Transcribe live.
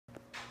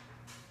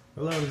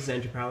Hello, this is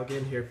Andrew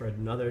Paligan here for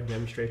another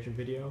demonstration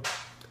video.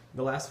 In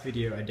the last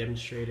video I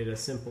demonstrated a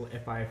simple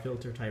FI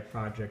filter type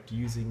project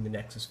using the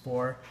Nexus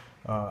 4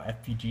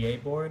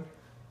 FPGA board,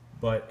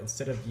 but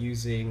instead of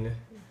using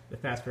the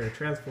fast Fourier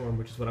transform,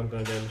 which is what I'm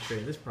going to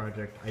demonstrate in this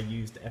project, I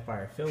used the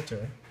FI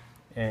filter,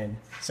 and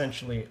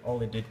essentially all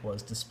it did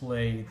was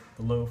display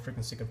the low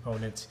frequency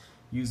components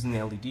using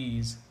the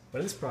LEDs. But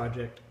in this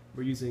project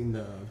we're using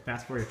the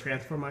fast Fourier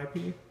transform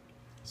IP.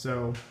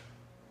 So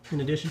in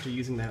addition to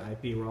using that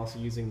IP, we're also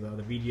using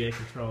the VGA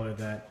controller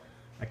that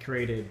I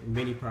created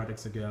many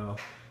projects ago,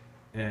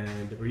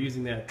 and we're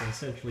using that to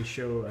essentially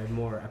show a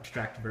more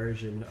abstract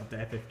version of the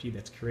FFT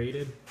that's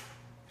created.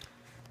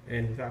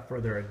 And without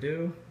further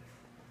ado,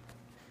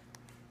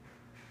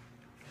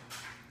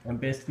 I'm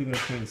basically going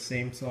to play the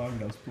same song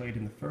that was played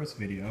in the first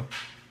video.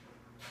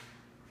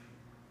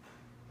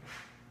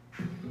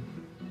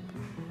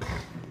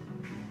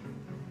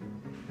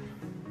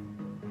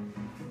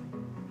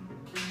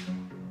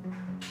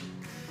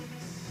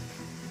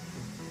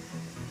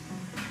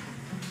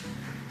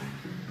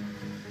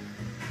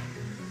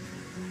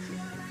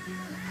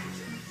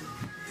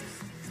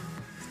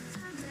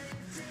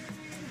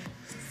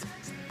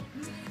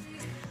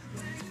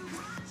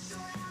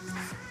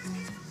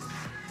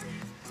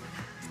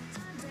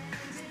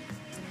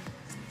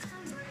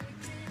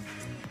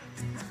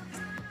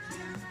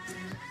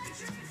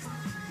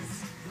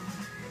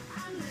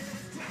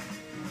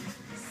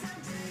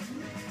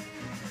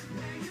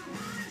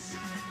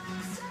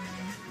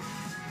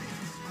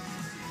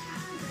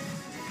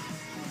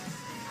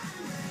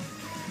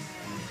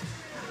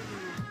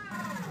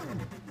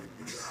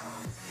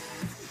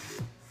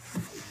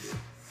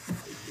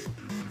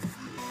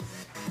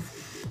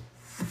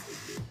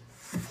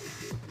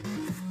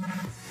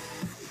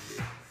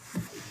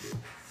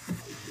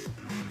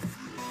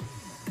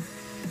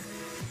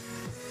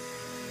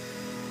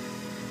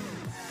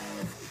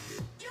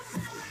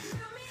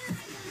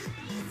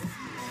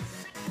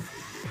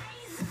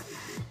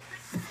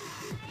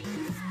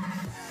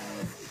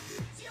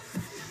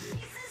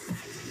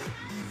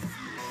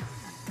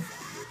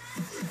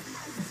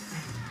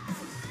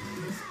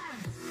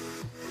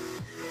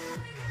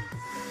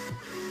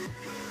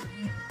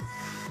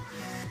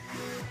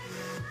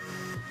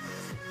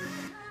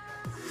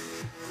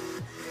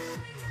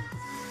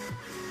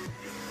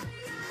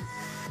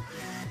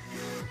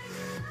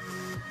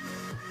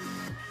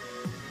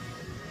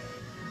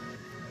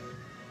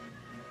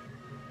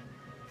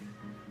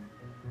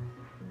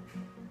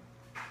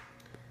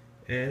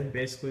 And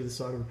basically the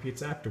song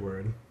repeats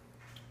afterward.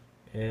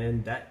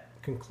 And that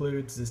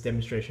concludes this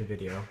demonstration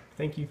video.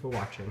 Thank you for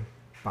watching.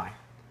 Bye.